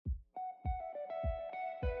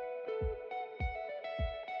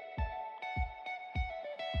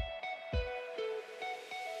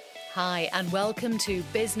Hi, and welcome to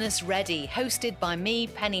Business Ready, hosted by me,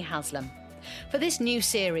 Penny Haslam. For this new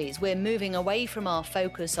series, we're moving away from our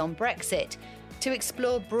focus on Brexit to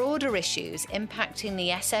explore broader issues impacting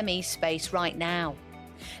the SME space right now.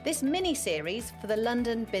 This mini-series for the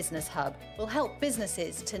London Business Hub will help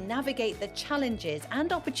businesses to navigate the challenges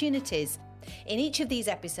and opportunities. In each of these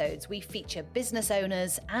episodes, we feature business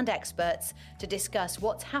owners and experts to discuss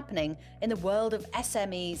what's happening in the world of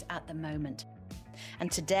SMEs at the moment.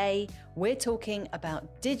 And today, we're talking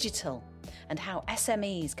about digital and how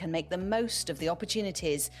SMEs can make the most of the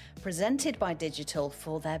opportunities presented by digital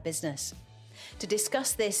for their business. To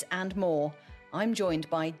discuss this and more, I'm joined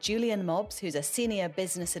by Julian Mobbs, who's a senior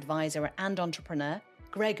business advisor and entrepreneur,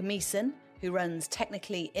 Greg Meeson, who runs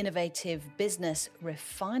technically innovative business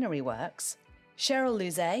Refinery Works, Cheryl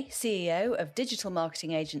Louzet, CEO of digital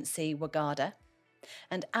marketing agency Wagada,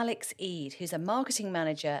 and Alex Eade, who's a marketing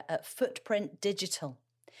manager at Footprint Digital.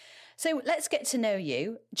 So let's get to know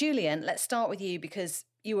you. Julian, let's start with you because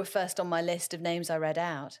you were first on my list of names I read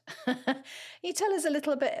out. You tell us a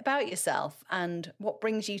little bit about yourself and what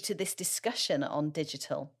brings you to this discussion on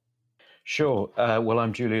digital. Sure. Well,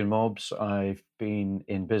 I'm Julian Mobbs. I've been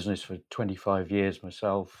in business for 25 years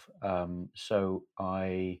myself. So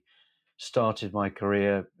I started my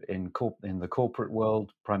career in the corporate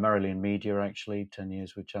world, primarily in media, actually, 10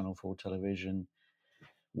 years with Channel 4 Television,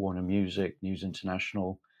 Warner Music, News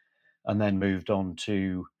International, and then moved on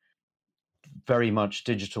to very much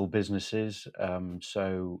digital businesses.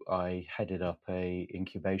 So I headed up a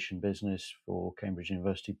incubation business for Cambridge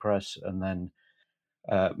University Press, and then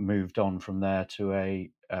moved on from there to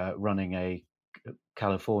running a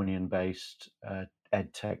Californian-based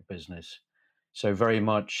ed tech business. So very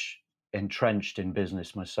much entrenched in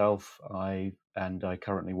business myself. I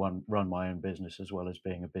currently run my own business as well as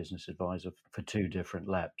being a business advisor for two different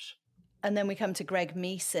LEPs. And then we come to Greg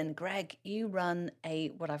Meeson. Greg, you run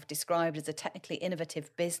what I've described as a technically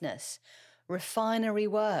innovative business, Refinery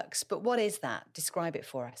Works. But what is that? Describe it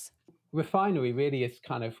for us. Refinery really has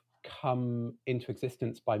kind of come into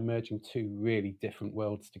existence by merging two really different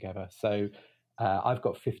worlds together. So I've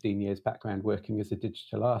got 15 years background working as a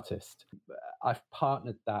digital artist. I've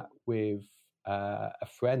partnered that with a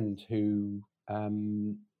friend who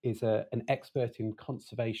is an expert in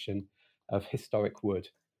conservation of historic wood.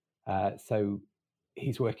 So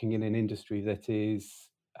he's working in an industry that is,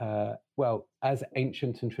 as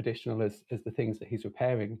ancient and traditional as the things that he's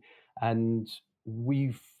repairing. And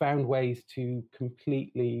we've found ways to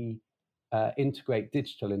completely integrate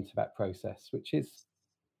digital into that process,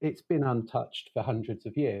 it's been untouched for hundreds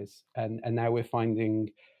of years. And now we're finding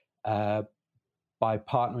by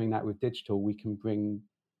partnering that with digital, we can bring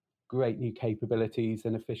great new capabilities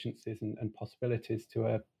and efficiencies and possibilities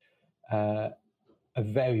to a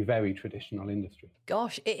very, very traditional industry.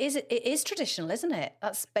 Gosh, it is traditional, isn't it?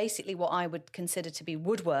 That's basically what I would consider to be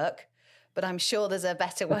woodwork, but I'm sure there's a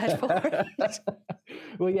better word for it.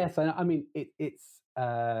 Well, yes, I mean, it's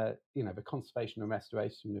the conservation and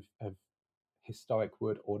restoration of historic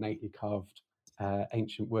wood, ornately carved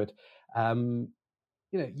ancient wood,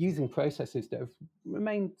 using processes that have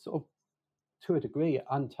remained sort of, to a degree,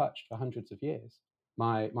 untouched for hundreds of years.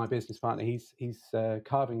 My business partner, he's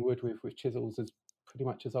carving wood with chisels as pretty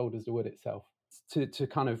much as old as the wood itself. To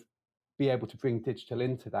kind of be able to bring digital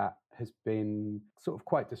into that has been sort of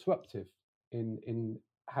quite disruptive in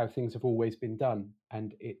how things have always been done,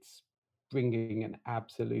 and it's bringing an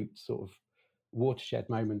absolute sort of watershed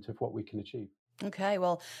moment of what we can achieve. Okay,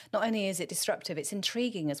 well, not only is it disruptive, it's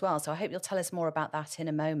intriguing as well. So I hope you'll tell us more about that in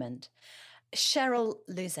a moment. Cheryl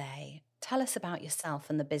Louzet, tell us about yourself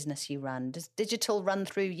and the business you run. Does digital run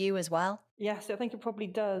through you as well? Yes, I think it probably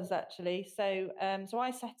does, actually. So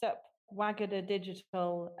I set up Wagada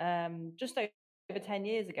Digital just over 10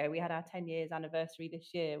 years ago. We had our 10 years anniversary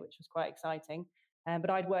this year, which was quite exciting. But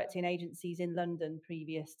I'd worked in agencies in London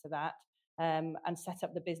previous to that and set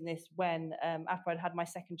up the business after I'd had my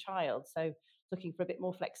second child. So looking for a bit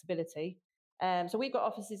more flexibility. So we've got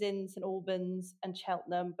offices in St Albans and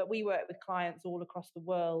Cheltenham, but we work with clients all across the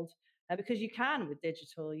world because you can with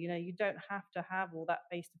digital. You don't have to have all that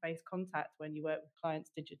face-to-face contact when you work with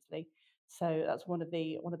clients digitally. So that's one of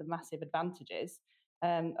the massive advantages.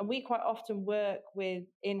 And we quite often work with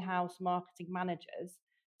in-house marketing managers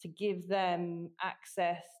to give them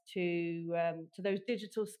access to those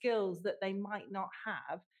digital skills that they might not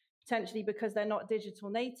have, potentially because they're not digital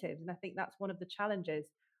natives. And I think that's one of the challenges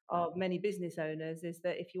of many business owners, is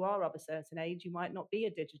that if you are of a certain age, you might not be a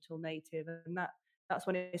digital native. And that's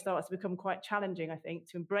when it starts to become quite challenging, I think,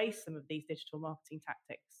 to embrace some of these digital marketing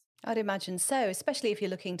tactics. I'd imagine so, especially if you're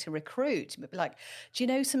looking to recruit. Like, do you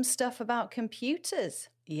know some stuff about computers?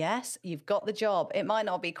 Yes, you've got the job. It might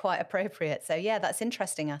not be quite appropriate. So, yeah, that's an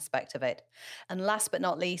interesting aspect of it. And last but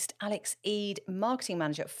not least, Alex Eade, marketing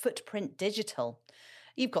manager at Footprint Digital.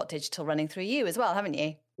 You've got digital running through you as well, haven't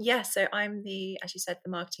you? Yeah, so I'm as you said, the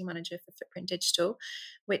marketing manager for Footprint Digital,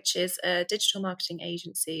 which is a digital marketing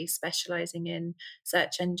agency specializing in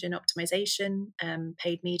search engine optimization,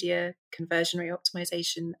 paid media, conversion rate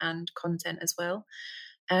optimization, and content as well.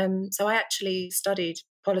 So I actually studied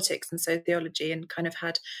politics and sociology and kind of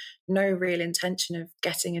had no real intention of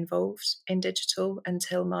getting involved in digital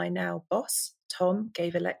until my now boss, Tom,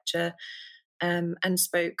 gave a lecture and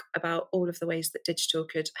spoke about all of the ways that digital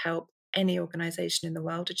could help any organization in the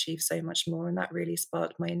world achieve so much more. And that really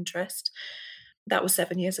sparked my interest. That was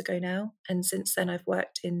 7 years ago now. And since then, I've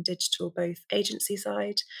worked in digital, both agency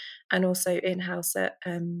side and also in-house at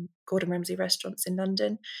Gordon Ramsay restaurants in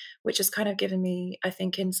London, which has kind of given me, I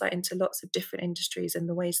think, insight into lots of different industries and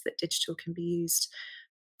the ways that digital can be used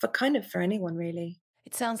for anyone, really.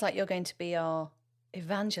 It sounds like you're going to be our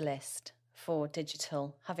evangelist for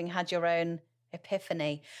digital, having had your own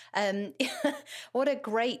epiphany. What a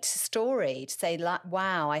great story to say,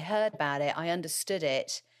 wow, I heard about it, I understood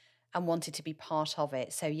it and wanted to be part of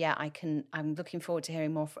it. So yeah, I'm looking forward to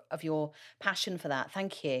hearing more of your passion for that.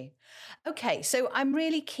 Thank you. Okay, so I'm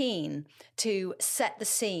really keen to set the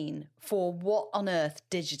scene for what on earth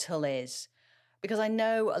digital is, because I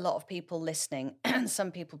know a lot of people listening and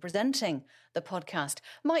some people presenting the podcast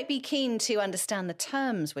might be keen to understand the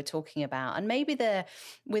terms we're talking about. And maybe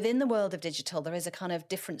within the world of digital, there is a kind of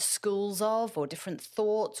different schools of, or different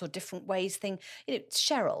thoughts or different ways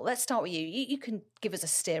Cheryl, let's start with you. You can give us a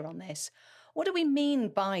steer on this. What do we mean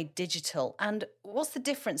by digital? And what's the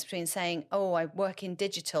difference between saying, oh, I work in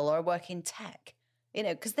digital or I work in tech?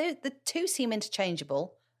 Because the two seem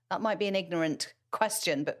interchangeable. That might be an ignorant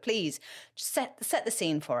question, but please set the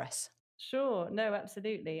scene for us. Sure, no,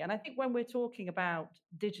 absolutely. And I think when we're talking about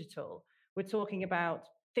digital, we're talking about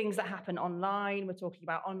things that happen online, we're talking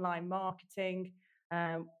about online marketing,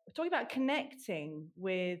 we're talking about connecting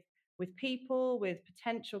with people, with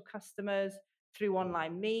potential customers through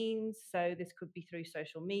online means. So this could be through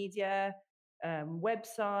social media,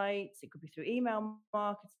 websites, it could be through email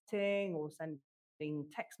marketing or sending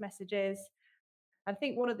text messages. I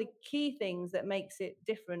think one of the key things that makes it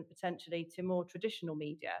different potentially to more traditional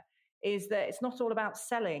media is that it's not all about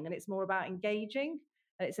selling, and it's more about engaging.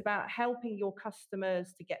 And it's about helping your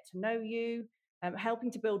customers to get to know you, helping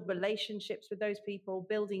to build relationships with those people,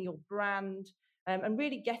 building your brand, and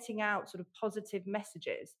really getting out sort of positive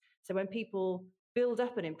messages. So when people build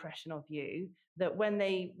up an impression of you, that when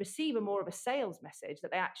they receive more of a sales message, that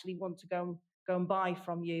they actually want to go and buy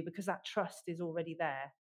from you because that trust is already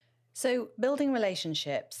there. So building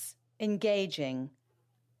relationships, engaging,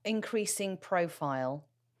 increasing profile,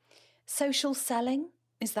 social selling,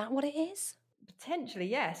 is that what it is? Potentially,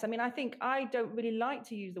 yes. I mean, I think I don't really like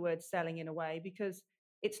to use the word selling in a way because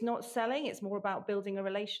it's not selling, it's more about building a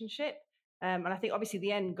relationship. And I think obviously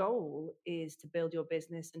the end goal is to build your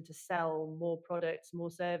business and to sell more products, more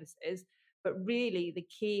services. But really the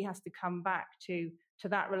key has to come back to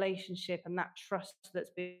that relationship and that trust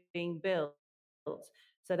that's being built,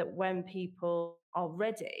 so that when people are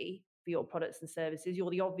ready for your products and services,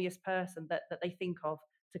 you're the obvious person that they think of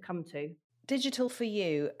to come to. Digital for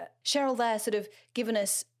you. Cheryl there sort of given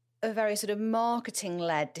us a very sort of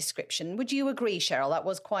marketing-led description. Would you agree, Cheryl? That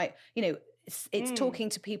was quite, it's talking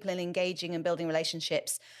to people and engaging and building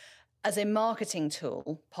relationships as a marketing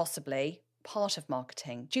tool, possibly part of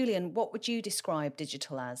marketing. Julian, what would you describe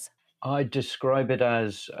digital as? I describe it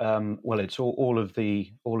as, it's all of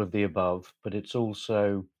the above, but it's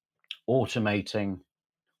also automating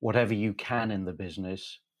whatever you can in the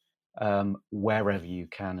business, wherever you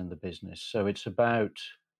can in the business. So it's about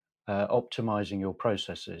optimizing your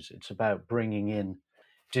processes. It's about bringing in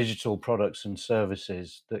digital products and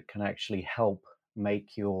services that can actually help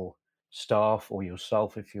make your staff or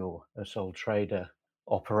yourself, if you're a sole trader,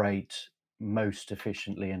 operate most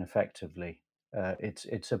efficiently and effectively.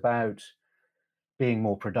 It's about being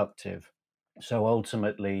more productive. So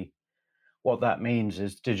ultimately, what that means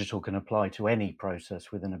is digital can apply to any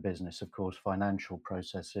process within a business, of course, financial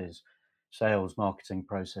processes, sales, marketing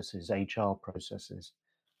processes, HR processes.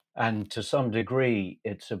 And to some degree,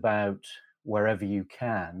 it's about, wherever you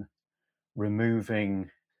can, removing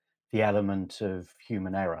the element of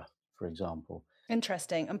human error, for example.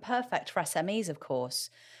 Interesting, and perfect for SMEs, of course.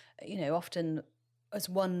 Often as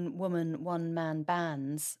one woman, one man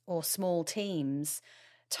bands or small teams,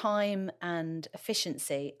 time and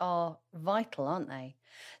efficiency are vital, aren't they?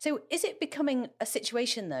 So is it becoming a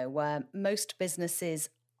situation, though, where most businesses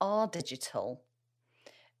are digital?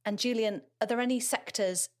 And Julian, are there any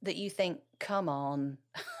sectors that you think, come on,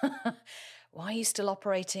 why are you still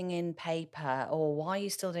operating in paper, or why are you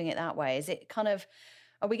still doing it that way? Is it kind of,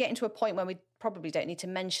 are we getting to a point where we probably don't need to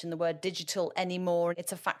mention the word digital anymore?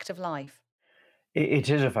 It's a fact of life. It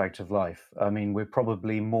is a fact of life. I mean, we're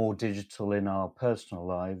probably more digital in our personal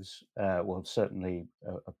lives, well, certainly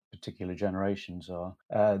particular generations are,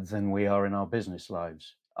 than we are in our business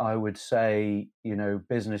lives. I would say,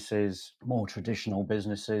 businesses, more traditional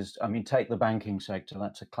businesses, I mean, take the banking sector,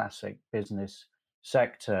 that's a classic business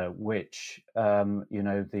sector, which,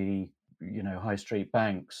 the high street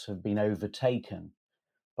banks have been overtaken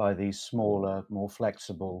by these smaller, more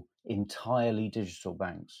flexible, entirely digital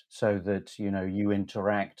banks, so that you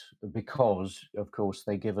interact, because of course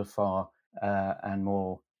they give a far and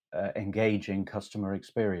more engaging customer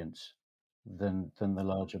experience than the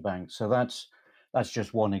larger banks. So that's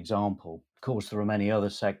just one example. Of course, there are many other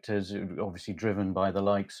sectors, obviously driven by the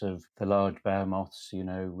likes of the large behemoths,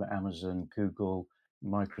 Amazon, Google,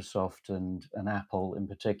 Microsoft, and Apple in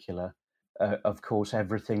particular. Of course,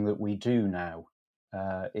 everything that we do now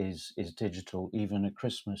is digital, even at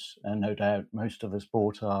Christmas. And no doubt most of us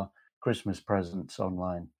bought our Christmas presents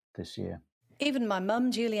online this year. Even my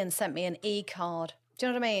mum, Julian, sent me an e-card. Do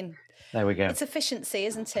you know what I mean? There we go. It's efficiency,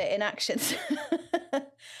 isn't it, in action?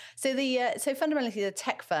 So fundamentally, the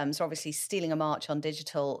tech firms are obviously stealing a march on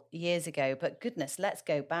digital years ago. But goodness, let's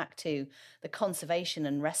go back to the conservation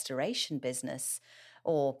and restoration business,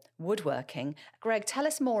 or woodworking. Greg, tell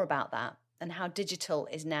us more about that and how digital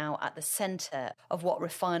is now at the centre of what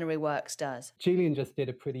Refinery Works does. Julian just did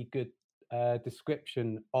a pretty good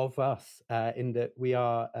description of us in that we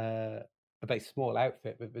are a very small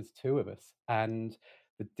outfit, but there's two of us. And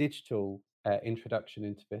the digital introduction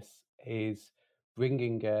into this is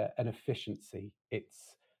bringing an efficiency.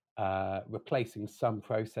 It's replacing some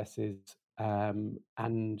processes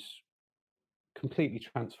and completely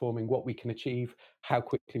transforming what we can achieve, how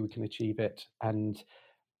quickly we can achieve it. And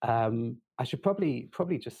I should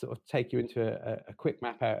probably just sort of take you into a quick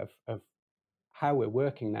map out of how we're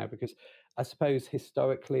working now, because I suppose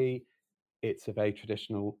historically it's a very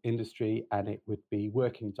traditional industry, and it would be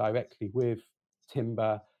working directly with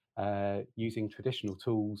timber, using traditional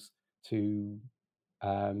tools to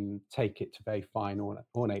take it to very fine,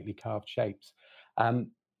 ornately carved shapes.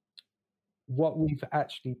 What we've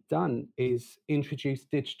actually done is introduce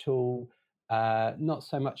digital, not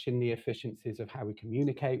so much in the efficiencies of how we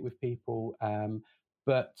communicate with people,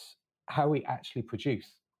 but how we actually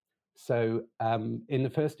produce. So in the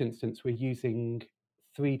first instance, we're using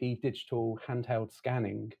 3D digital handheld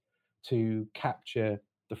scanning to capture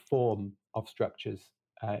the form of structures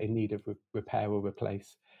in need of repair or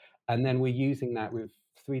replace. And then we're using that with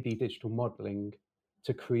 3D digital modeling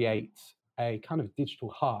to create a kind of digital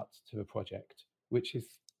heart to the project, which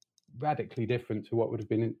is radically different to what would have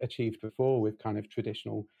been achieved before with kind of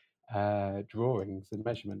traditional drawings and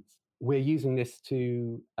measurements. We're using this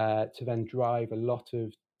to then drive a lot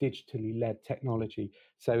of digitally led technology.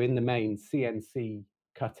 So in the main, CNC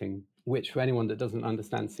cutting, which for anyone that doesn't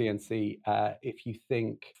understand CNC, if you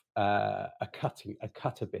think a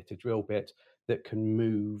cutter bit, a drill bit that can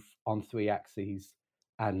move on 3 axes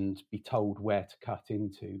and be told where to cut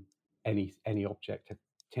into any object,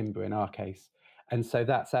 timber in our case. And so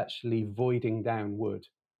that's actually voiding down wood.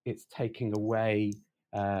 It's taking away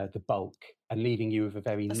the bulk and leaving you with a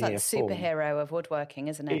very That's near like the superhero of woodworking,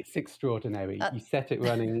 isn't it? It's extraordinary. You set it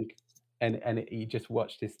running and you just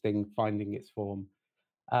watch this thing finding its form.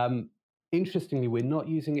 Interestingly, we're not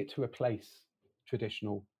using it to replace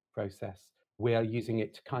traditional process. We are using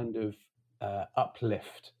it to kind of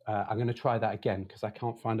uplift. I'm going to try that again because I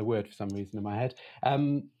can't find a word for some reason in my head.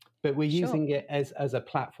 But we're using it as a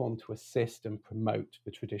platform to assist and promote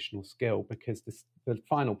the traditional skill, because the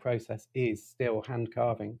final process is still hand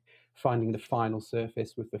carving, finding the final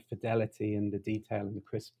surface with the fidelity and the detail and the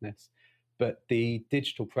crispness. But the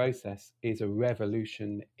digital process is a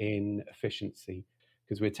revolution in efficiency,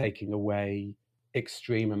 because we're taking away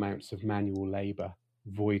extreme amounts of manual labor,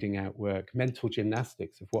 voiding out work, mental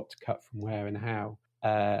gymnastics of what to cut from where and how.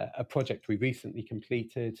 A project we recently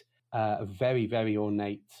completed, a very, very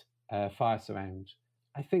ornate fire surround,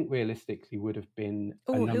 I think realistically would have been.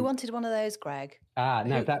 Oh, who wanted one of those, Greg?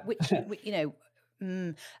 No,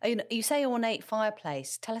 you say ornate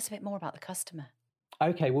fireplace. Tell us a bit more about the customer.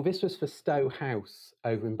 Okay, well, this was for Stowe House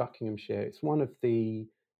over in Buckinghamshire. It's one of the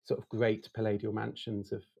sort of great palatial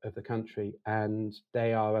mansions of the country, and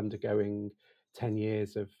they are undergoing 10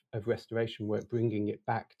 years of restoration work, bringing it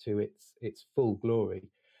back to its full glory.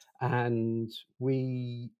 And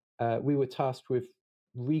we were tasked with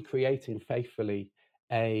recreating faithfully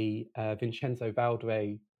a Vincenzo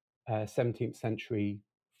Valdre 17th century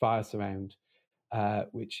fire surround,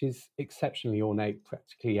 which is exceptionally ornate.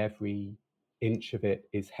 Practically every inch of it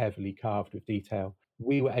is heavily carved with detail.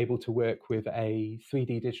 We were able to work with a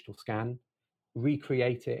 3D digital scan,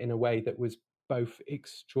 recreate it in a way that was both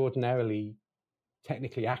extraordinarily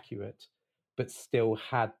technically accurate, but still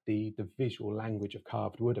had the visual language of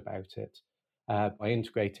carved wood about it, by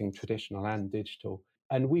integrating traditional and digital.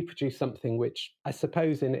 And we produced something which I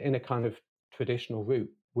suppose in a kind of traditional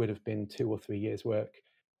route would have been 2 or 3 years' work,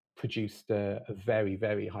 produced a very,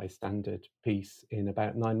 very high standard piece in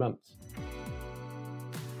about 9 months.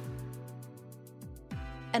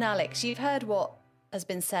 And Alex, you've heard what has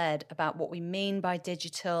been said about what we mean by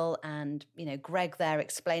digital and, Greg there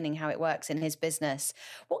explaining how it works in his business.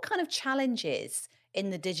 What kind of challenges in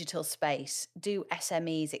the digital space do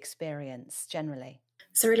SMEs experience generally?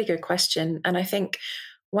 It's a really good question. And I think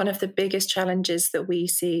one of the biggest challenges that we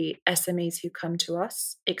see SMEs who come to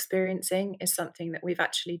us experiencing is something that we've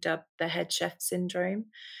actually dubbed the head chef syndrome.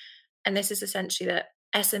 And this is essentially that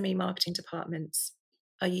SME marketing departments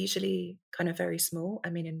are usually kind of very small.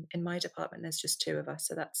 I mean, in my department, there's just 2 of us.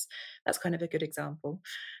 So that's kind of a good example.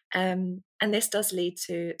 And this does lead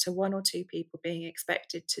to 1 or 2 people being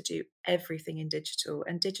expected to do everything in digital.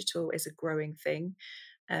 And digital is a growing thing.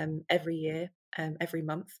 Every year, every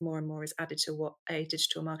month, more and more is added to what a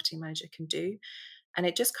digital marketing manager can do. And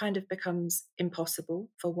it just kind of becomes impossible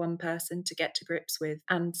for one person to get to grips with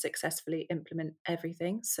and successfully implement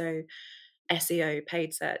everything. So SEO,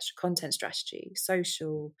 paid search, content strategy,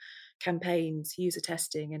 social, campaigns, user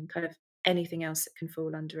testing, and kind of anything else that can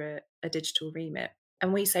fall under a digital remit.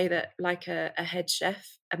 And we say that, like a head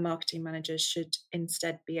chef, a marketing manager should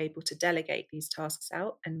instead be able to delegate these tasks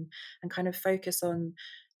out and kind of focus on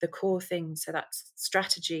the core things. So that's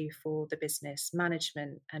strategy for the business,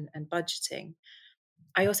 management, and budgeting.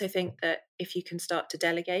 I also think that if you can start to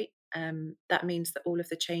delegate, that means that all of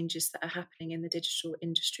the changes that are happening in the digital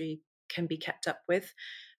industry can be kept up with,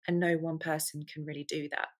 and no one person can really do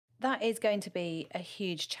that. That is going to be a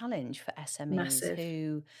huge challenge for SMEs. Massive.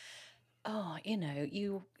 Who,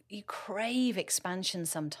 you crave expansion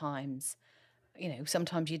sometimes.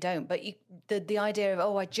 Sometimes you don't, but the idea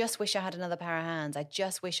of, I just wish I had another pair of hands. I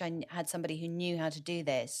just wish I had somebody who knew how to do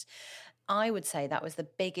this. I would say that was the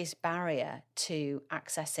biggest barrier to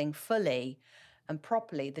accessing fully and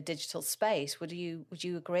properly the digital space. Would you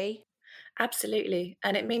agree? Absolutely.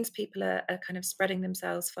 And it means people are kind of spreading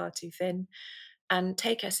themselves far too thin. And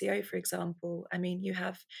take SEO, for example. I mean, you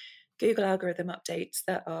have Google algorithm updates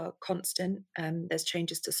that are constant. There's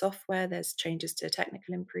changes to software, there's changes to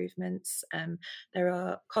technical improvements. There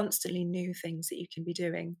are constantly new things that you can be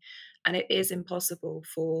doing. And it is impossible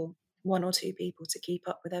for 1 or 2 people to keep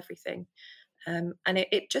up with everything. And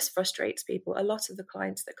it just frustrates people. A lot of the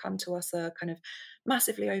clients that come to us are kind of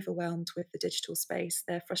massively overwhelmed with the digital space.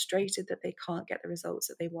 They're frustrated that they can't get the results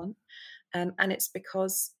that they want. And it's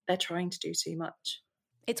because they're trying to do too much.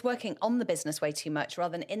 It's working on the business way too much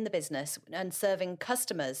rather than in the business and serving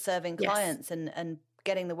customers, serving clients, yes, and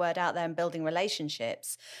getting the word out there and building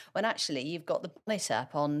relationships, when actually you've got the bonnet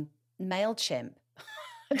up on MailChimp.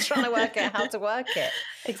 Trying to work out how to work it.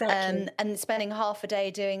 Exactly. And spending half a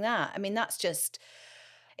day doing that. I mean,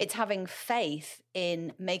 it's having faith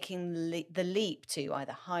in making the leap to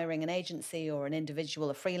either hiring an agency or an individual,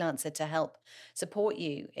 a freelancer, to help support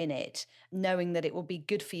you in it, knowing that it will be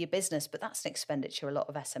good for your business. But that's an expenditure a lot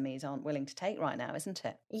of SMEs aren't willing to take right now, isn't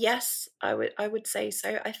it? Yes, I would say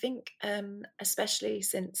so. I think especially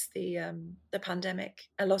since the pandemic,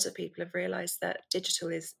 a lot of people have realised that digital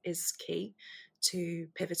is key to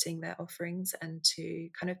pivoting their offerings and to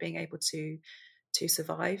kind of being able to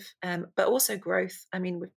survive, but also growth. I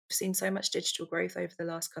mean, we've seen so much digital growth over the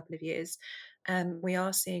last couple of years. We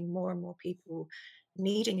are seeing more and more people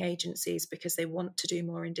needing agencies because they want to do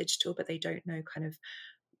more in digital, but they don't know kind of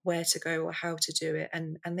where to go or how to do it,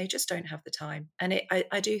 and they just don't have the time. And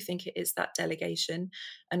I do think it is that delegation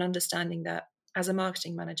and understanding that as a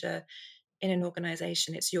marketing manager in an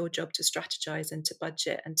organization, it's your job to strategize and to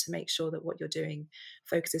budget and to make sure that what you're doing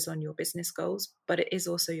focuses on your business goals. But it is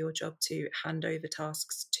also your job to hand over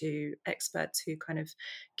tasks to experts who kind of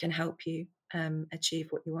can help you achieve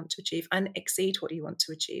what you want to achieve and exceed what you want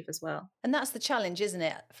to achieve as well. And that's the challenge, isn't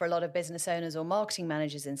it, for a lot of business owners or marketing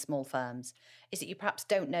managers in small firms, is that you perhaps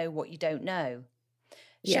don't know what you don't know.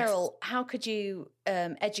 Yes. Cheryl, how could you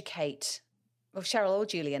educate, or Cheryl or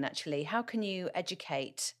Julian actually, how can you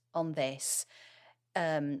educate on this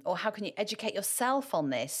or how can you educate yourself on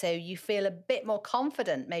this so you feel a bit more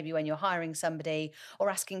confident maybe when you're hiring somebody or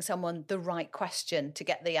asking someone the right question to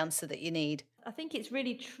get the answer that you need? I think it's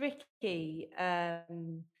really tricky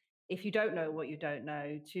if you don't know what you don't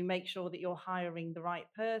know to make sure that you're hiring the right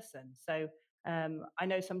person. So I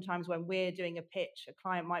know sometimes when we're doing a pitch, a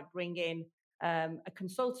client might bring in a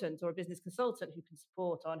consultant or a business consultant who can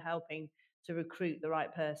support on helping to recruit the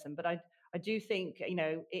right person. But I do think,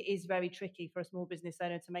 it is very tricky for a small business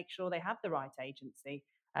owner to make sure they have the right agency.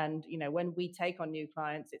 And, when we take on new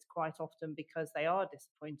clients, it's quite often because they are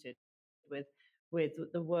disappointed with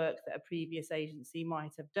the work that a previous agency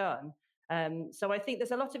might have done. So I think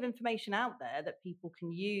there's a lot of information out there that people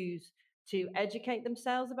can use to educate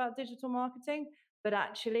themselves about digital marketing. But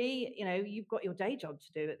actually, you've got your day job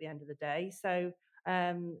to do at the end of the day. So,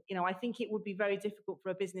 I think it would be very difficult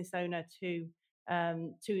for a business owner to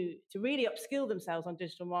really upskill themselves on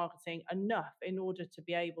digital marketing enough in order to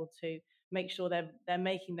be able to make sure they're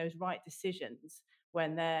making those right decisions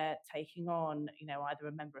when they're taking on, either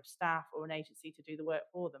a member of staff or an agency to do the work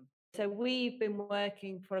for them. So we've been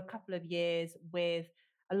working for a couple of years with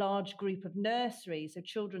a large group of nurseries, so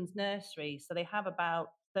children's nurseries. So they have about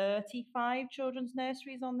 35 children's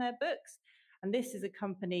nurseries on their books. And this is a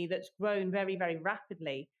company that's grown very, very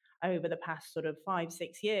rapidly over the past sort of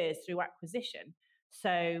 5-6 years through acquisition.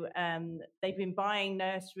 So they've been buying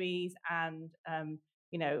nurseries and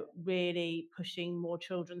really pushing more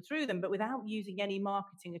children through them, but without using any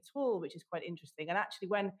marketing at all, which is quite interesting. And actually,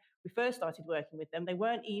 when we first started working with them, they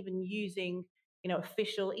weren't even using,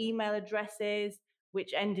 official email addresses,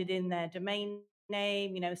 which ended in their domain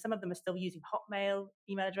name. Some of them are still using Hotmail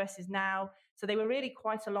email addresses now. So they were really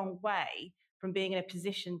quite a long way from being in a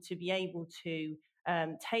position to be able to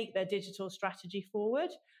take their digital strategy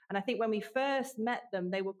forward. And I think when we first met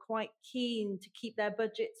them, they were quite keen to keep their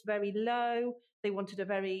budgets very low. They wanted a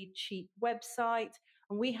very cheap website.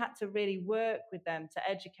 And we had to really work with them to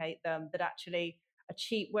educate them that actually a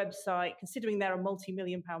cheap website, considering they're a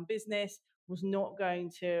multi-million-pound business, was not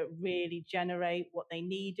going to really generate what they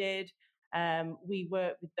needed. We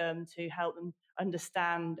worked with them to help them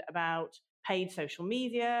understand about paid social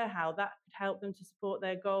media, how that could help them to support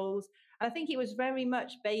their goals. And I think it was very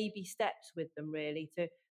much baby steps with them, really, to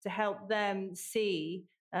help them see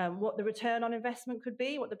what the return on investment could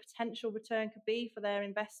be, what the potential return could be for their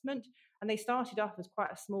investment. And they started off as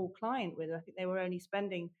quite a small client with it. I think they were only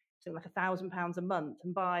spending something like £1,000 a month.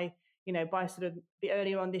 And by sort of the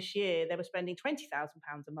earlier on this year, they were spending £20,000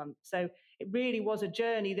 a month. So it really was a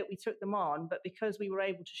journey that we took them on. But because we were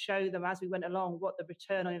able to show them as we went along what the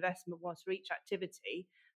return on investment was for each activity,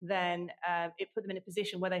 then it put them in a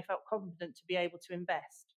position where they felt confident to be able to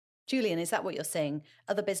invest. Julian, is that what you're seeing?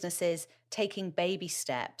 Other businesses taking baby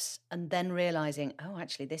steps and then realizing, oh,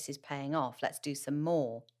 actually, this is paying off. Let's do some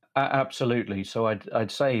more. Absolutely. So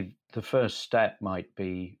I'd say the first step might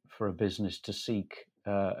be for a business to seek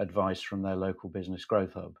advice from their local business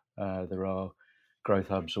growth hub. There are growth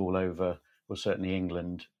hubs all over, well, certainly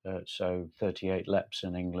England. So 38 LEPs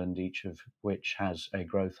in England, each of which has a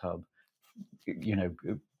growth hub,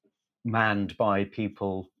 manned by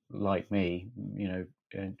people like me,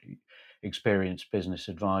 experienced business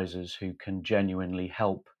advisors who can genuinely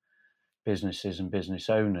help businesses and business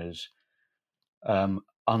owners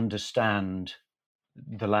understand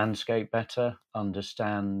the landscape better,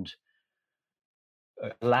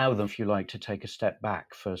 allow them, if you like, to take a step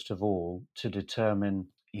back, first of all, to determine,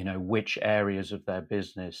 which areas of their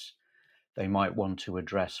business they might want to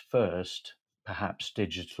address first, perhaps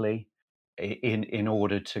digitally, in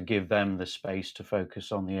order to give them the space to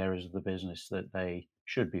focus on the areas of the business that they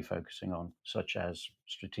should be focusing on, such as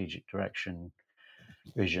strategic direction,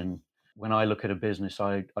 vision. When I look at a business,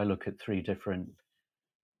 I look at 3 different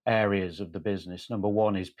areas of the business. Number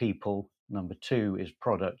 1 is people, number 2 is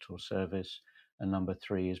product or service, and number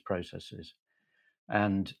 3 is processes.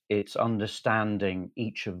 And it's understanding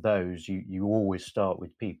each of those. You always start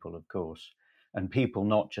with people, of course, and people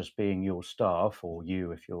not just being your staff or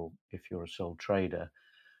you if you're a sole trader,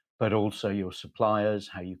 but also your suppliers,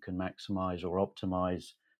 how you can maximize or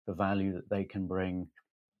optimize the value that they can bring,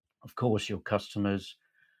 of course, your customers,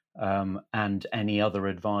 and any other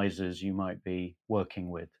advisors you might be working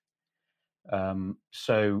with.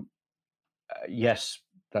 Yes,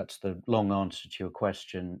 that's the long answer to your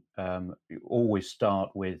question. You always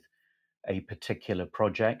start with a particular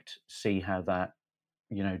project, see how that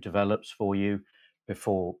develops for you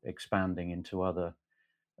before expanding into other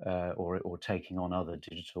or taking on other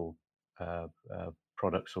digital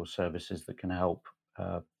products or services that can help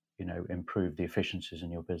improve the efficiencies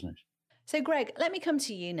in your business. So, Greg, let me come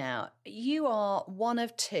to you now. You are one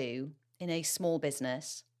of 2 in a small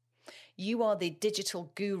business. You are the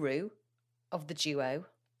digital guru of the duo.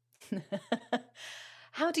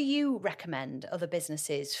 How do you recommend other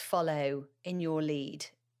businesses follow in your lead?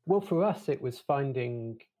 Well, for us, it was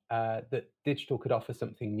finding that digital could offer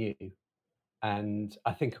something new. And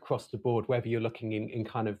I think across the board, whether you're looking in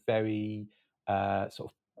kind of very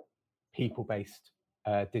sort of people-based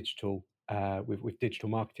digital with digital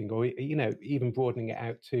marketing, or even broadening it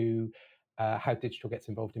out to how digital gets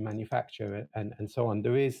involved in manufacture and so on,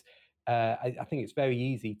 there is. I think it's very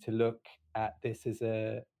easy to look at this as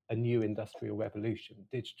a new industrial revolution.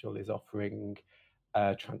 Digital is offering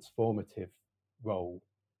a transformative role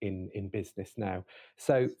in business now.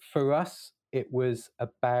 So for us, it was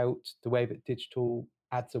about the way that digital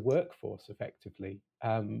adds a workforce effectively.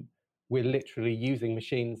 We're literally using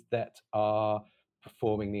machines that are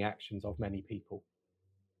performing the actions of many people,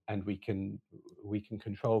 and we can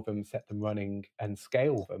control them, set them running, and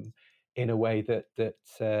scale them in a way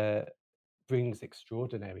that brings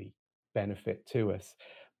extraordinary benefit to us.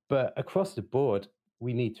 But across the board,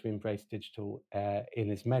 we need to embrace digital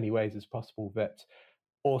in as many ways as possible that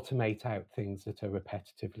automate out things that are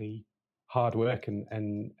repetitively hard work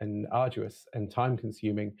and arduous and time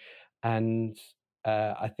consuming. And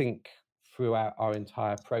I think throughout our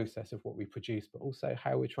entire process of what we produce, but also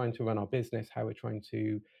how we're trying to run our business, how we're trying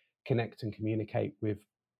to connect and communicate with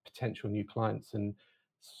potential new clients and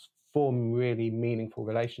form really meaningful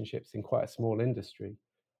relationships in quite a small industry,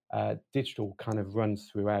 digital kind of runs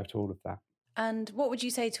throughout all of that. And what would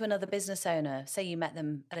you say to another business owner? Say you met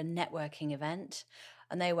them at a networking event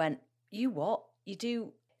and they went, "You what? You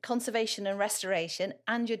do conservation and restoration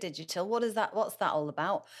and you're digital. What's that all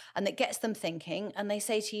about?" And it gets them thinking, and they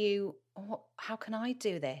say to you, "How can I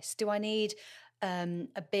do this? Do I need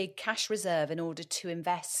a big cash reserve in order to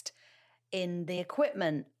invest in the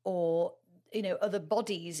equipment or other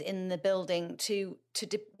bodies in the building to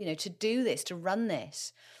do this, to run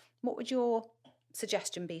this?" What would your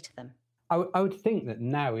suggestion be to them? I would think that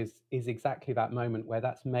now is exactly that moment where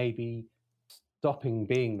that's maybe stopping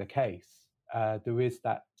being the case. There is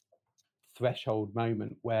that threshold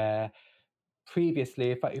moment where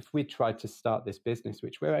previously, if we tried to start this business,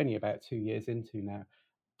 which we're only about 2 years into now,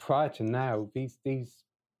 prior to now, these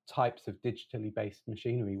types of digitally based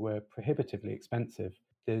machinery were prohibitively expensive.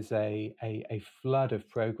 There's a flood of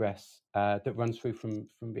progress that runs through from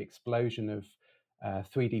the explosion of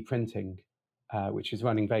 3D printing, which is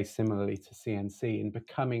running very similarly to CNC and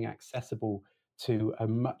becoming accessible to a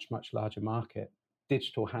much, much larger market.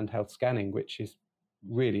 Digital handheld scanning, which is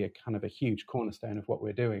really a kind of a huge cornerstone of what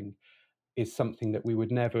we're doing, is something that we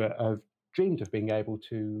would never have dreamed of being able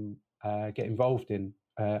to get involved in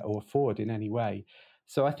or afford in any way.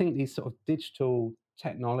 So I think these sort of digital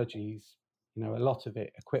technologies, a lot of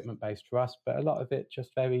it equipment-based for us, but a lot of it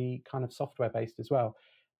just very kind of software-based as well,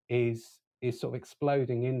 is sort of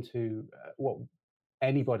exploding into what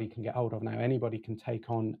anybody can get hold of now. Anybody can take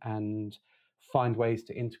on and find ways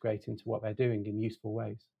to integrate into what they're doing in useful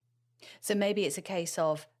ways. So maybe it's a case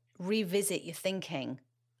of revisit your thinking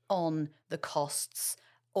on the costs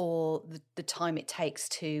or the time it takes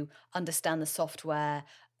to understand the software,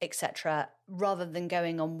 etc., rather than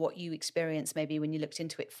going on what you experienced maybe when you looked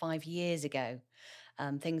into it 5 years ago.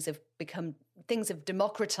 Things have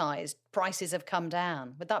democratized, prices have come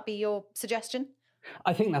down. Would that be your suggestion?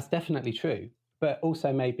 I think that's definitely true, but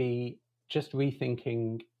also maybe just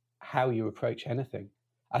rethinking how you approach anything.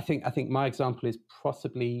 I think my example is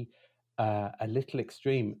possibly a little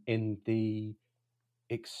extreme in the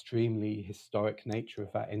extremely historic nature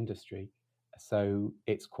of that industry. So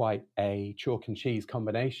it's quite a chalk and cheese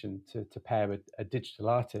combination to pair a digital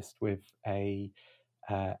artist with a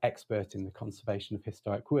expert in the conservation of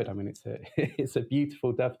historic wood. I mean, it's a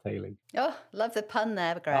beautiful dovetailing. Oh, love the pun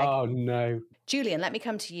there, Greg. Oh, no. Julian, let me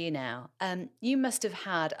come to you now. You must have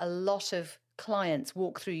had a lot of clients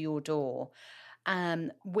walk through your door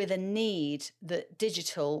with a need that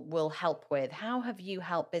digital will help with. How have you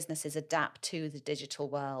helped businesses adapt to the digital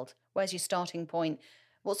world? Where's your starting point?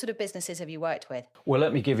 What sort of businesses have you worked with? Well,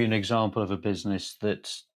 let me give you an example of a business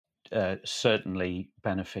that certainly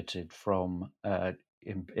benefited from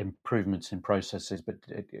improvements in processes, but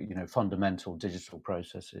fundamental digital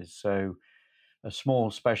processes. So a small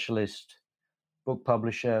specialist book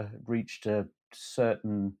publisher reached a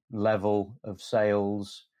certain level of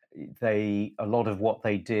sales. A lot of what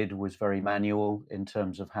they did was very manual in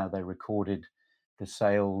terms of how they recorded the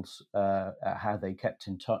sales, how they kept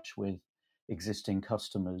in touch with existing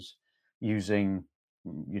customers using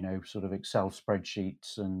sort of Excel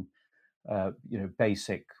spreadsheets and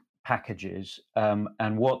basic packages.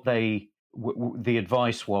 And what they the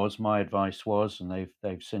advice was, my advice was, and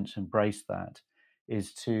they've since embraced that,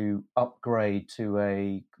 is to upgrade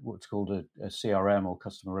to what's called a CRM, or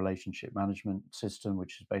customer relationship management system,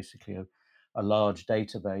 which is basically a large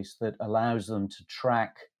database that allows them to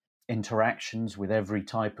track interactions with every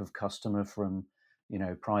type of customer, from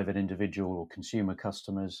private individual or consumer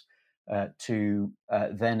customers, to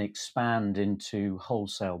then expand into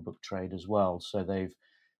wholesale book trade as well. So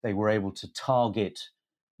they were able to target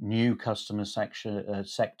new customer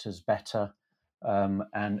sectors better,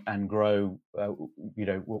 and grow,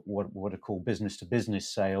 what are called business to business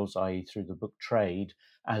sales, i.e., through the book trade,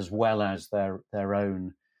 as well as their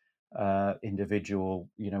own individual,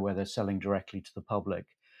 where they're selling directly to the public,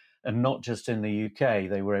 and not just in the UK.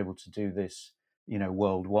 They were able to do this,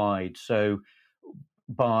 worldwide. So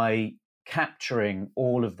by capturing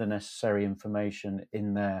all of the necessary information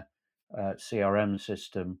in their CRM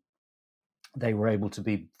system, they were able to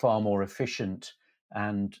be far more efficient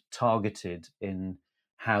and targeted in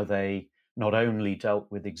how they not only dealt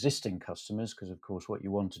with existing customers, because of course what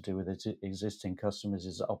you want to do with existing customers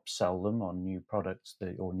is upsell them on new products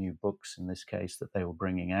or new books, in this case, that they were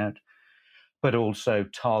bringing out, but also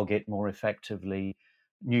target more effectively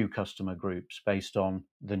new customer groups based on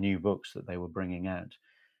the new books that they were bringing out.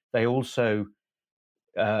 They also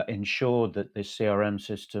ensured that this CRM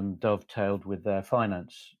system dovetailed with their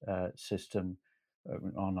finance system,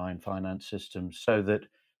 online finance system, so that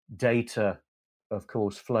data, of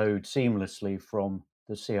course, flowed seamlessly from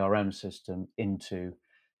the CRM system into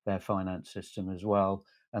their finance system as well.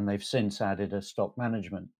 And they've since added a stock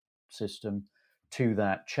management system to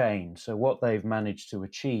that chain. So what they've managed to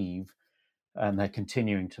achieve, and they're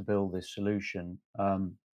continuing to build this solution,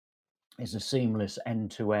 is a seamless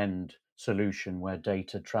end-to-end solution where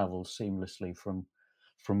data travels seamlessly from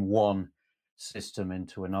one system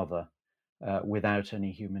into another, without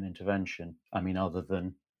any human intervention. I mean, other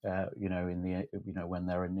than when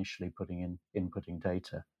they're initially inputting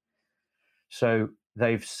data. So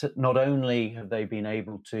not only have they been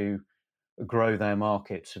able to grow their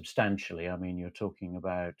market substantially. I mean, you're talking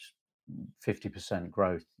about 50%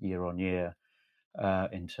 growth year on year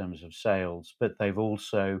in terms of sales, but they've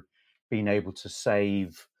also been able to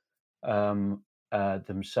save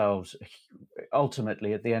themselves.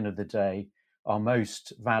 Ultimately, at the end of the day, our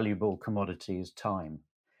most valuable commodity is time,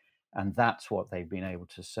 and that's what they've been able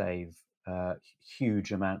to save,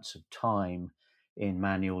 huge amounts of time in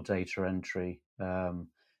manual data entry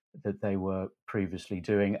that they were previously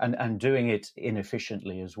doing, and doing it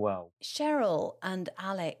inefficiently as well. Cheryl and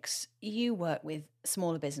Alex, you work with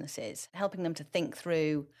smaller businesses, helping them to think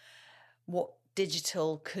through what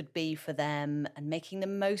digital could be for them and making the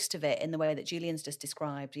most of it in the way that Julian's just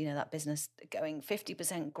described. That business going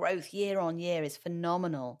 50% growth year on year is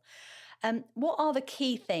phenomenal. What are the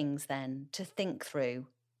key things then to think through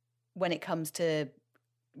when it comes to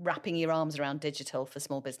wrapping your arms around digital for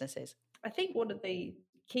small businesses? I think one of the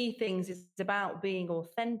key things is about being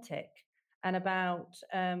authentic and about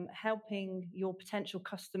helping your potential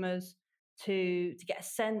customers to get a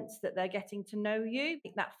sense that they're getting to know you. I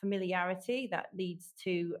think that familiarity that leads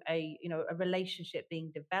to a relationship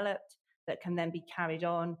being developed that can then be carried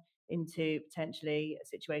on into potentially a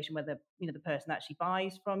situation where the person actually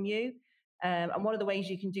buys from you. And one of the ways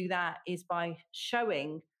you can do that is by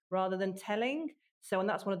showing rather than telling. And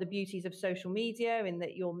that's one of the beauties of social media, in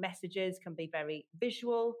that your messages can be very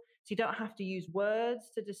visual. So you don't have to use words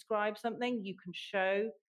to describe something. You can show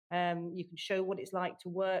what it's like to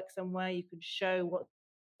work somewhere. You can show what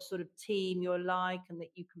sort of team you're like, and that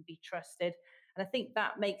you can be trusted. And I think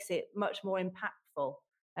that makes it much more impactful.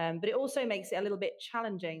 But it also makes it a little bit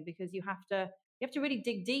challenging, because you have to really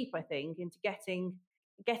dig deep, I think, into getting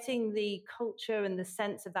the culture and the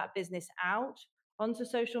sense of that business out onto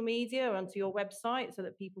social media or onto your website, so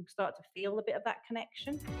that people start to feel a bit of that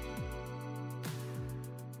connection.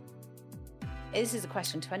 This is a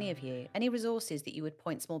question to any of you. Any resources that you would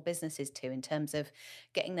point small businesses to in terms of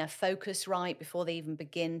getting their focus right before they even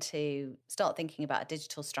begin to start thinking about a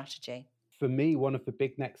digital strategy? For me, one of the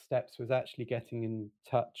big next steps was actually getting in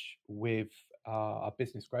touch with our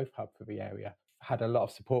business growth hub for the area. Had a lot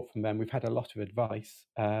of support from them. We've had a lot of advice,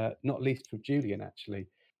 not least from Julian, actually,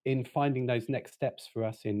 in finding those next steps for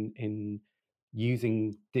us in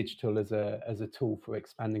using digital as a tool for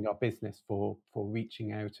expanding our business, for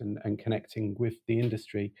reaching out and connecting with the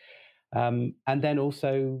industry. And then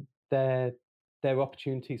also there are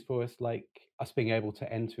opportunities for us, like us being able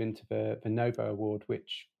to enter into the Nova Award,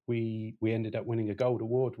 which we ended up winning a gold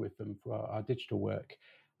award with them for our digital work.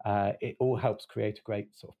 It all helps create a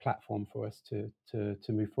great sort of platform for us to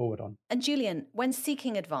move forward on. And Julian, when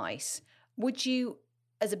seeking advice, would you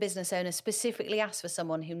as a business owner, specifically ask for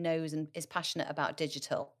someone who knows and is passionate about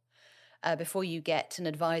digital before you get an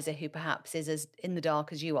advisor who perhaps is as in the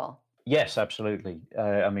dark as you are? Yes, absolutely.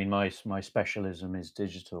 I mean, my specialism is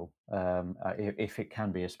digital, if it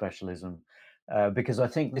can be a specialism, because I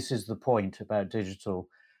think this is the point about digital.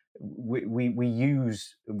 We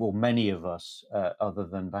use, well, many of us, other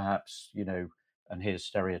than perhaps, and here's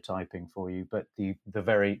stereotyping for you, but the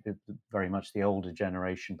very much the older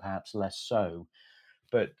generation, perhaps less so,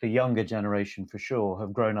 but the younger generation for sure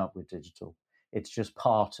have grown up with digital. It's just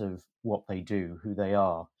part of what they do, who they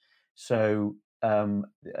are. So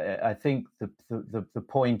I think the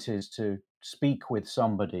point is to speak with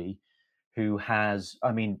somebody who has.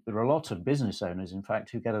 I mean, there are a lot of business owners, in fact,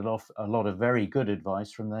 who get a lot of very good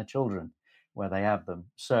advice from their children where they have them.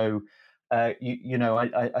 So I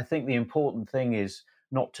think the important thing is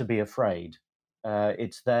not to be afraid.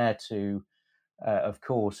 It's there to, of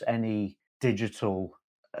course, any digital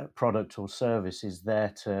product or service is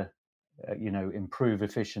there to, improve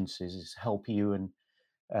efficiencies, help you and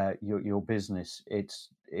your business. It's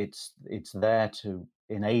there to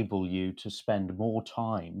enable you to spend more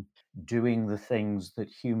time doing the things that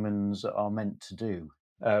humans are meant to do,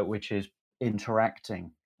 which is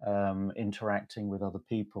interacting, interacting with other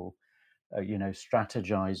people,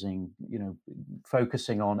 strategizing,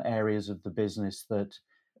 focusing on areas of the business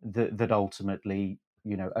that ultimately,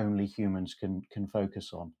 only humans can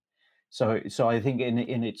focus on. So I think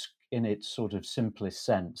in its sort of simplest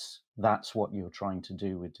sense, that's what you're trying to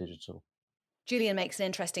do with digital. Julian makes an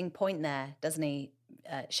interesting point there, doesn't he,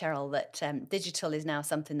 Cheryl, that digital is now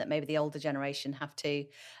something that maybe the older generation have to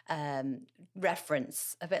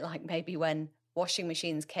reference, a bit like maybe when washing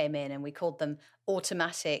machines came in and we called them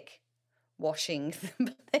automatic washing.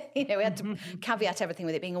 We had to caveat everything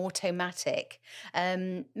with it being automatic.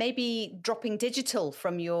 Maybe dropping digital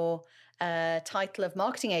from your title of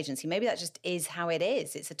marketing agency. Maybe that just is how it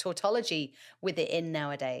is. It's a tautology with it in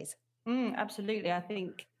nowadays. Absolutely. I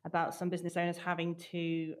think about some business owners having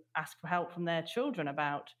to ask for help from their children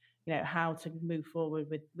about how to move forward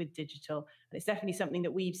with digital. And it's definitely something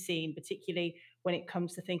that we've seen, particularly when it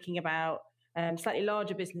comes to thinking about slightly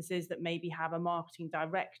larger businesses that maybe have a marketing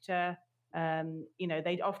director.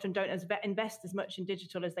 They often don't invest as much in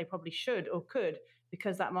digital as they probably should or could,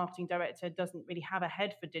 because that marketing director doesn't really have a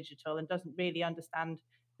head for digital and doesn't really understand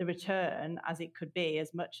the return as it could be,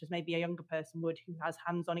 as much as maybe a younger person would who has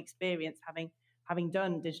hands-on experience having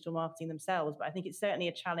done digital marketing themselves. But I think it's certainly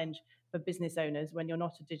a challenge for business owners when you're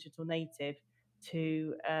not a digital native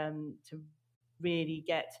to really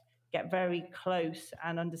get very close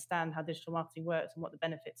and understand how digital marketing works and what the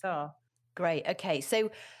benefits are. Great. Okay. So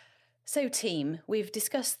team, we've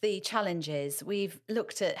discussed the challenges. We've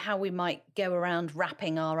looked at how we might go around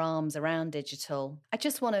wrapping our arms around digital. I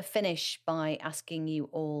just want to finish by asking you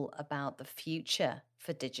all about the future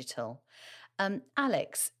for digital.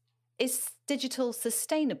 Alex, is digital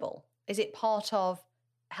sustainable? Is it part of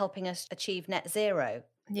helping us achieve net zero?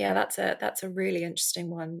 Yeah, that's a really interesting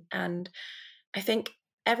one. And I think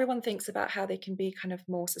everyone thinks about how they can be kind of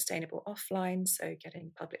more sustainable offline, so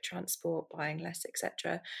getting public transport, buying less,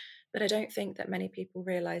 etc. But I don't think that many people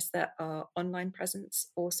realize that our online presence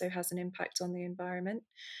also has an impact on the environment.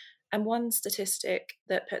 And one statistic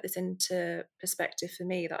that put this into perspective for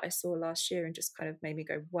me that I saw last year and just kind of made me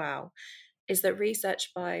go, wow, is that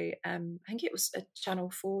research by, I think it was a Channel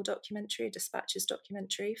 4 documentary, a Dispatches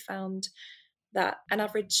documentary, found that an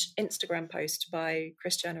average Instagram post by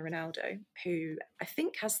Cristiano Ronaldo, who I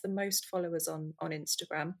think has the most followers on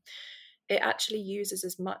Instagram, it actually uses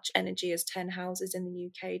as much energy as 10 houses in the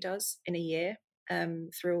UK does in a year,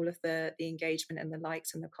 through all of the engagement and the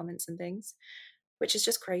likes and the comments and things, which is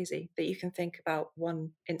just crazy that you can think about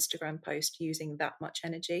one Instagram post using that much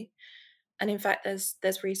energy. And in fact,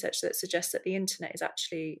 there's research that suggests that the internet is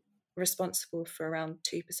actually responsible for around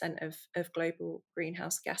 2% of global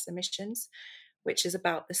greenhouse gas emissions, which is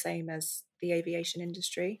about the same as the aviation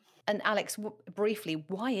industry. And Alex, briefly,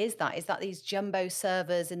 why is that? Is that these jumbo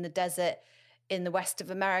servers in the desert in the west of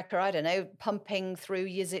America, I don't know, pumping through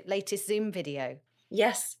your latest Zoom video?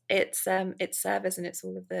 Yes, it's servers and it's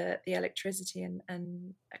all of the electricity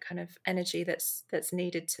and a kind of energy that's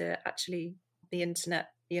needed to actually the internet,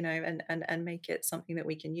 and make it something that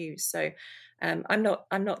we can use. So I'm not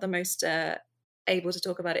the most able to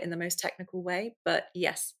talk about it in the most technical way, but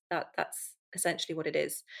yes, that's essentially what it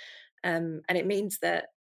is. And it means that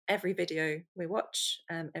every video we watch,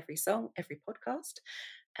 every song, every podcast,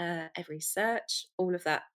 every search, all of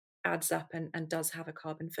that adds up and does have a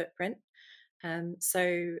carbon footprint.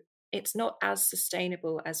 So it's not as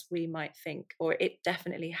sustainable as we might think, or it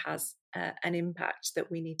definitely has an impact that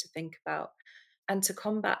we need to think about. And to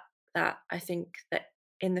combat that, I think that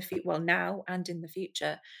now and in the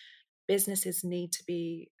future, businesses need to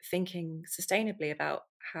be thinking sustainably about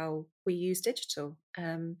how we use digital.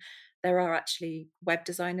 There are actually web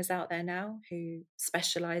designers out there now who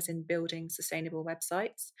specialize in building sustainable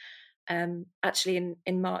websites. Actually,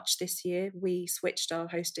 in March this year, we switched our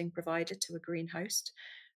hosting provider to a green host,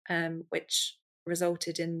 which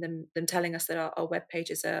resulted in them telling us that our web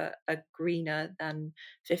pages are greener than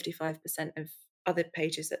 55% of other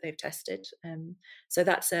pages that they've tested. So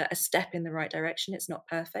that's a step in the right direction. It's not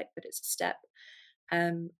perfect, but it's a step.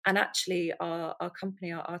 And actually, our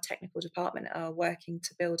company, our technical department, are working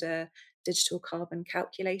to build a digital carbon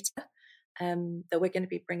calculator that we're going to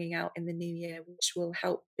be bringing out in the new year, which will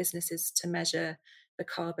help businesses to measure the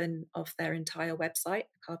carbon of their entire website,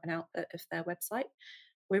 the carbon output of their website.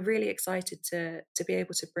 We're really excited to be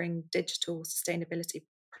able to bring digital sustainability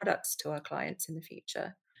products to our clients in the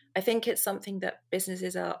future. I think it's something that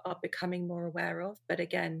businesses are becoming more aware of, but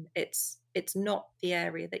again, it's not the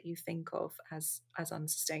area that you think of as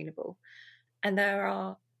unsustainable. And there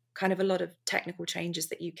are kind of a lot of technical changes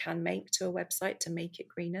that you can make to a website to make it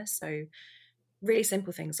greener. So really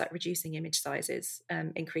simple things like reducing image sizes,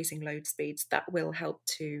 increasing load speeds, that will help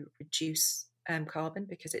to reduce carbon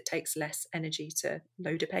because it takes less energy to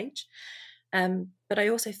load a page. But I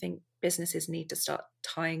also think businesses need to start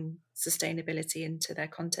tying sustainability into their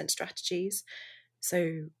content strategies.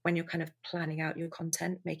 So when you're kind of planning out your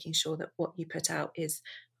content, making sure that what you put out is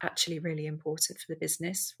actually really important for the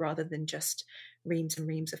business rather than just reams and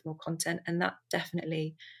reams of more content. And that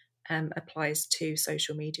definitely applies to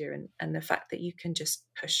social media and the fact that you can just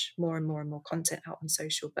push more and more and more content out on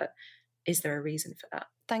social. But is there a reason for that?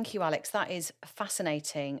 Thank you, Alex. That is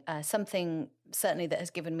fascinating. Something certainly that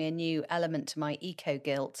has given me a new element to my eco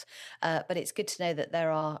guilt. But it's good to know that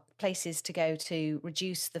there are places to go to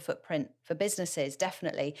reduce the footprint for businesses,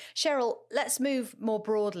 definitely. Cheryl, let's move more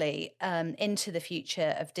broadly into the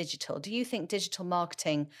future of digital. Do you think digital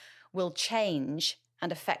marketing will change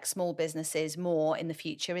and affect small businesses more in the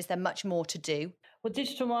future? Is there much more to do? Well,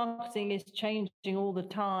 digital marketing is changing all the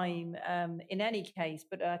time in any case,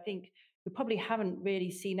 but I think we probably haven't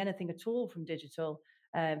really seen anything at all from digital.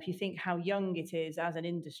 If you think how young it is as an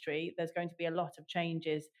industry, there's going to be a lot of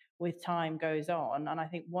changes with time goes on. And I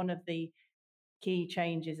think one of the key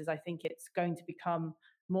changes is I think it's going to become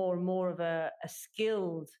more and more of a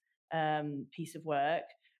skilled piece of work.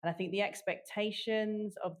 And I think the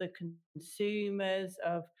expectations of the consumers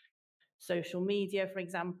of social media, for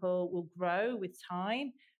example, will grow with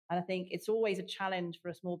time. And I think it's always a challenge for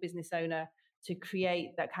a small business owner to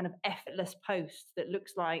create that kind of effortless post that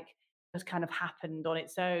looks like has kind of happened on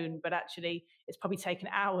its own, but actually it's probably taken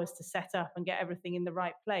hours to set up and get everything in the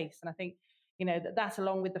right place. And I think, that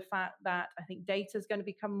along with the fact that I think data is going to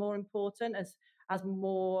become more important as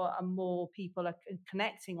more and more people are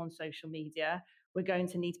connecting on social media, we're going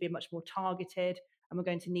to need to be much more targeted, and we're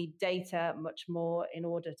going to need data much more in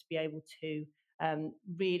order to be able to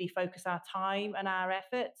really focus our time and our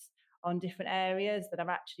efforts on different areas that are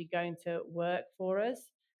actually going to work for us.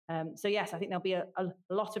 So yes, I think there'll be a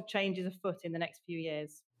lot of changes afoot in the next few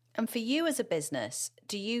years. And for you as a business,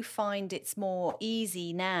 do you find it's more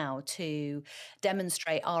easy now to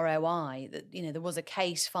demonstrate ROI? That, there was a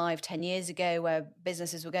case 5-10 years ago where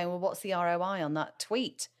businesses were going, well, what's the ROI on that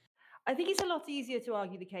tweet? I think it's a lot easier to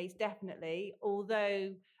argue the case, definitely.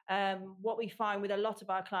 Although what we find with a lot of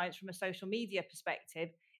our clients from a social media perspective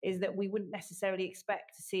is that we wouldn't necessarily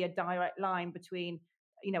expect to see a direct line between,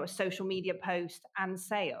 a social media post and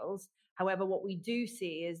sales. However, what we do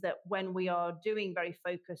see is that when we are doing very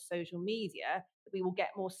focused social media, we will get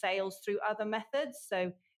more sales through other methods.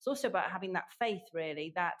 So it's also about having that faith,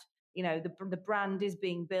 really, that, the brand is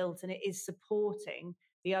being built and it is supporting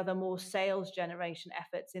the other more sales generation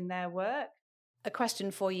efforts in their work. A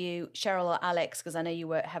question for you, Cheryl or Alex, because I know you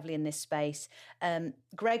work heavily in this space.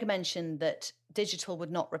 Greg mentioned that digital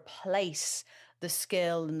would not replace the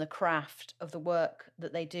skill and the craft of the work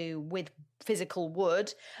that they do with physical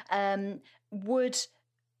wood. Would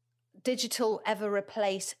digital ever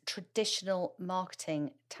replace traditional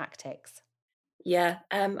marketing tactics? Yeah,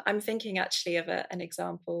 I'm thinking actually of an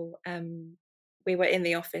example. We were in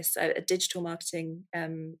the office, a digital marketing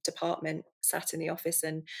department sat in the office,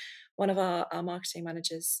 and one of our marketing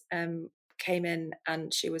managers came in,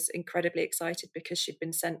 and she was incredibly excited because she'd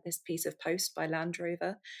been sent this piece of post by Land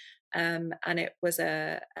Rover, and it was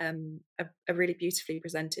a really beautifully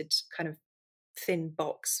presented kind of thin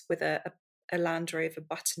box with a a Land Rover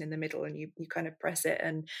button in the middle, and you kind of press it,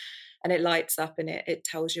 and it lights up, and it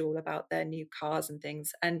tells you all about their new cars and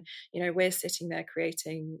things. And we're sitting there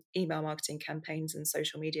creating email marketing campaigns and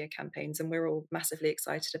social media campaigns, and we're all massively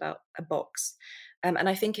excited about a box. And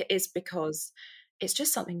I think it is because it's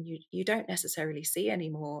just something you don't necessarily see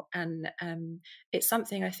anymore. And it's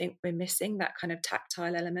something I think we're missing. That kind of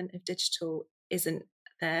tactile element of digital isn't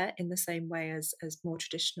there in the same way as more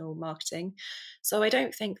traditional marketing. So I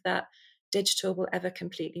don't think that digital will ever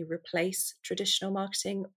completely replace traditional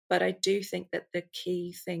marketing, but I do think that the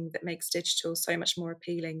key thing that makes digital so much more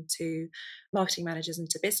appealing to marketing managers and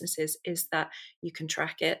to businesses is that you can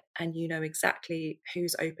track it, and you know exactly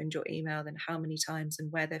who's opened your email and how many times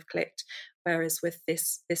and where they've clicked. Whereas with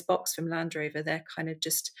this box from Land Rover, they're kind of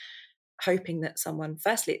just hoping that someone,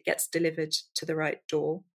 firstly, it gets delivered to the right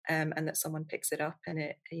door, and that someone picks it up, and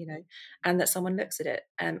it, and that someone looks at it,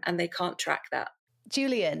 and they can't track that.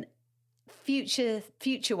 Julian, future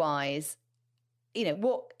wise,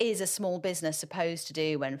 what is a small business supposed to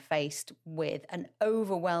do when faced with an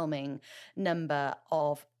overwhelming number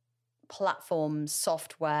of platforms,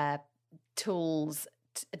 software, tools,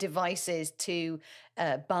 devices to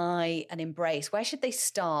buy and embrace? Where should they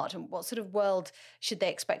start, and what sort of world should they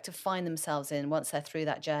expect to find themselves in once they're through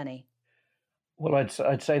that journey? Well,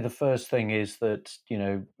 I'd say the first thing is that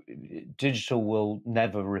digital will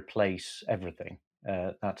never replace everything.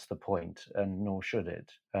 That's the point, and nor should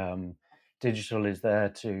it. Digital is there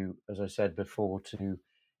to, as I said before, to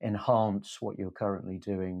enhance what you're currently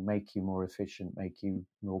doing, make you more efficient, make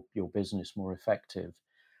your business more effective,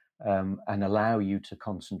 and allow you to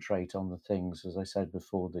concentrate on the things, as I said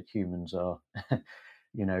before, that humans are,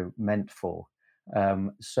 meant for.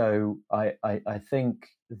 So I think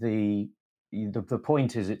the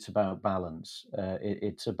point is it's about balance.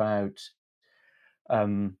 It's about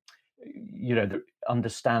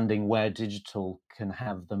understanding where digital can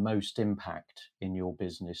have the most impact in your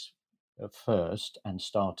business first, and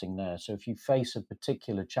starting there. So if you face a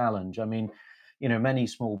particular challenge, many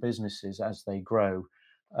small businesses, as they grow,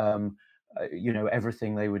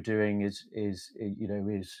 everything they were doing is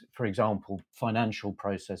for example, financial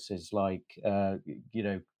processes like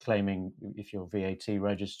claiming if you're VAT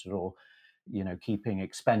registered, or keeping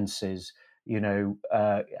expenses,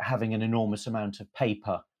 having an enormous amount of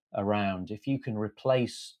paper around. If you can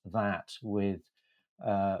replace that with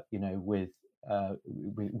a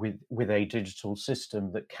digital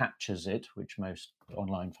system that captures it, which most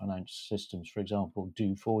online financial systems, for example,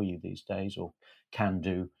 do for you these days, or can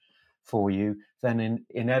do for you, then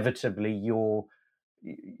inevitably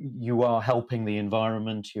you are helping the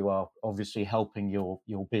environment. You are obviously helping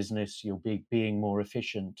your business. You'll be being more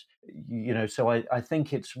efficient. So I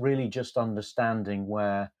think it's really just understanding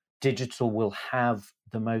where digital will have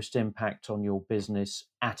the most impact on your business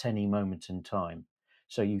at any moment in time.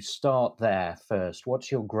 So you start there first.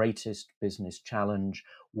 What's your greatest business challenge?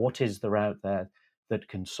 What is there out there that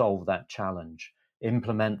can solve that challenge?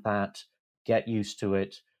 Implement that, get used to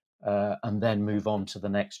it, and then move on to the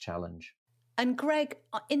next challenge. And Greg,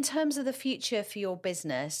 in terms of the future for your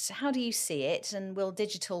business, how do you see it? And will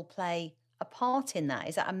digital play a part in that?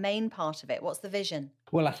 Is that a main part of it? What's the vision?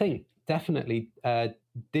 Well, I think definitely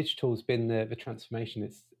digital's been the transformation.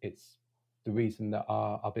 It's the reason that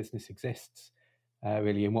our business exists,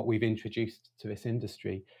 really, and what we've introduced to this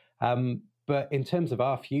industry. But in terms of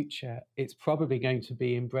our future, it's probably going to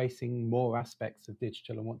be embracing more aspects of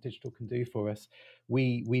digital and what digital can do for us.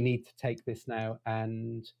 We need to take this now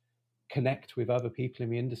and connect with other people in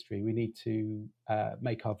the industry. We need to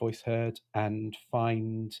make our voice heard and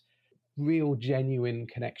find real, genuine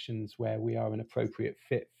connections where we are an appropriate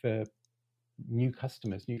fit for new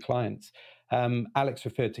customers, new clients. Alex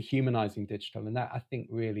referred to humanizing digital, and that, I think,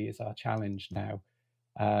 really is our challenge now.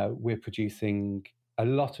 We're producing a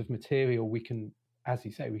lot of material. We can, as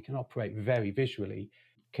you say, we can operate very visually,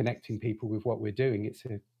 connecting people with what we're doing. It's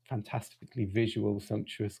a fantastically visual,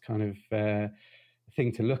 sumptuous kind of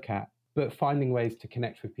thing to look at. But finding ways to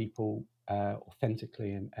connect with people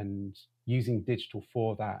authentically and using digital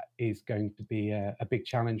for that is going to be a big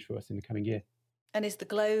challenge for us in the coming year. And is the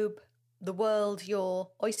globe, the world, your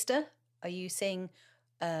oyster? Are you seeing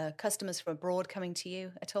customers from abroad coming to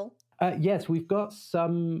you at all? Yes, we've got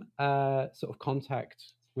some sort of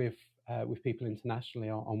contact with people internationally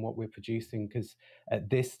on what we're producing, because at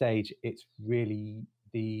this stage, it's really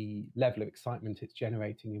the level of excitement it's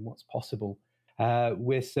generating in what's possible.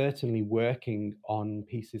 We're certainly working on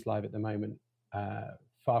pieces live at the moment.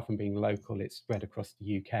 Far from being local, it's spread across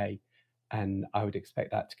the UK. And I would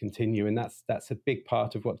expect that to continue. And that's a big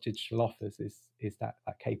part of what digital offers is that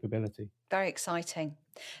capability. Very exciting.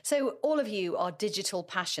 So all of you are digital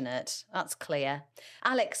passionate, that's clear.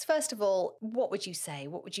 Alex, first of all, what would you say?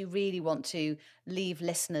 What would you really want to leave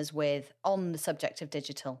listeners with on the subject of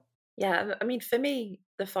digital? Yeah, I mean, for me,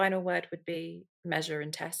 the final word would be measure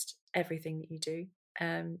and test everything that you do.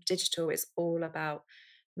 Digital is all about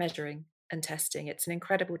measuring and testing. It's an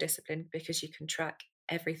incredible discipline because you can track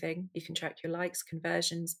everything. You can track your likes,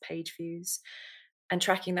 conversions, page views, and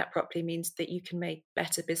tracking that properly means that you can make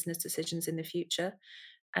better business decisions in the future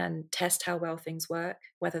and test how well things work,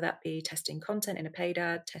 whether that be testing content in a paid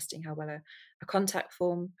ad, testing how well a contact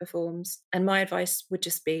form performs. And my advice would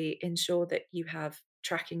just be ensure that you have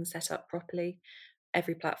tracking set up properly,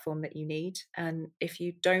 every platform that you need. And if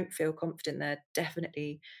you don't feel confident there,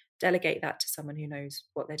 definitely delegate that to someone who knows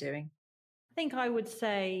what they're doing. I think I would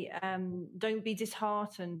say don't be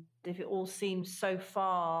disheartened if it all seems so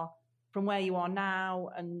far from where you are now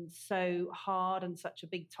and so hard and such a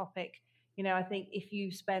big topic. You know, I think if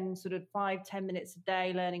you spend sort of 5-10 minutes a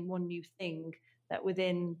day learning one new thing, that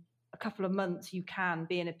within a couple of months you can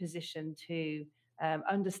be in a position to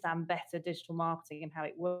understand better digital marketing and how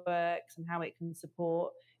it works and how it can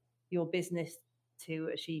support your business to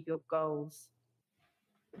achieve your goals.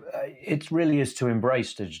 It really is to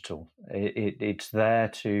embrace digital. It's there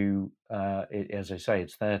to, as I say,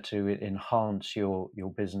 it's there to enhance your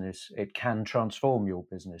business. It can transform your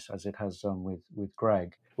business, as it has done with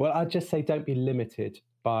Greg. Well, I'd just say don't be limited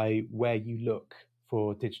by where you look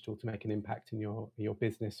for digital to make an impact in your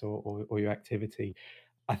business or your activity.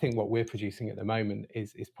 I think what we're producing at the moment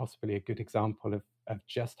is possibly a good example of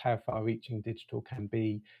just how far-reaching digital can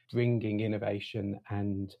be, bringing innovation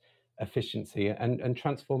and efficiency and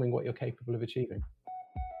transforming what you're capable of achieving.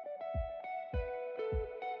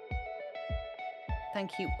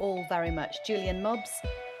 Thank you all very much. Julian Mobbs,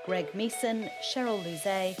 Greg Meeson, Cheryl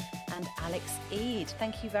Louzet and Alex Eade.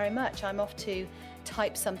 Thank you very much. I'm off to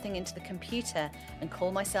type something into the computer and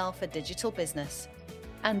call myself a digital business.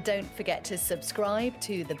 And don't forget to subscribe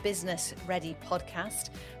to the Business Ready podcast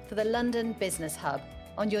for the London Business Hub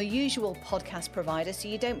on your usual podcast provider so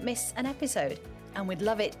you don't miss an episode. And we'd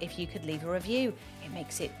love it if you could leave a review. It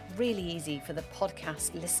makes it really easy for the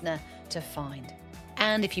podcast listener to find.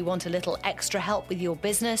 And if you want a little extra help with your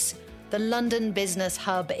business, the London Business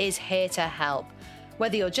Hub is here to help.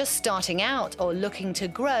 Whether you're just starting out or looking to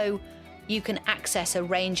grow, you can access a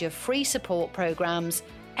range of free support programs,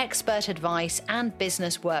 expert advice and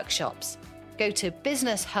business workshops. Go to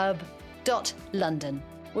businesshub.london.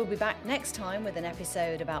 We'll be back next time with an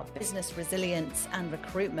episode about business resilience and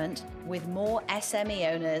recruitment with more SME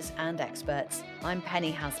owners and experts. I'm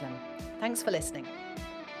Penny Haslam. Thanks for listening.